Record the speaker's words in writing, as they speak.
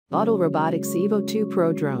Autel Robotics EVO 2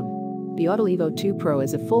 Pro Drone. The Autel EVO 2 Pro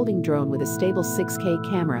is a folding drone with a stable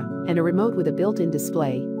 6K camera and a remote with a built-in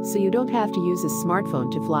display, so you don't have to use a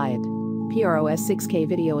smartphone to fly it. PROS 6K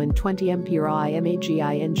video and 20MP RAW imaging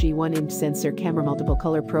 1-inch sensor camera, multiple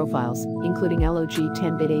color profiles, including LOG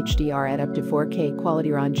 10-bit HDR at up to 4K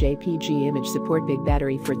quality, RAW JPG image support, big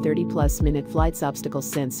battery for 30+ minute flights, obstacle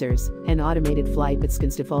sensors, and automated flight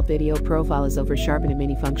bitscans. Default video profile is over sharpened.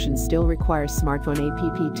 Many functions still require smartphone app.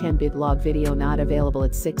 10-bit log video not available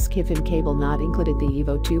at 6K. and cable not included. The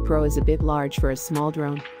EVO 2 Pro is a bit large for a small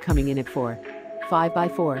drone, coming in at 4,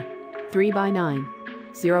 5x4, 3x9,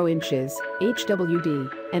 0 inches,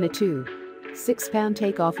 HWD, and a 6-pound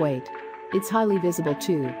takeoff weight. It's highly visible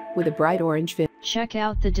too, with a bright orange fin. Check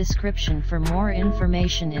out the description for more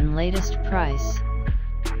information and latest price.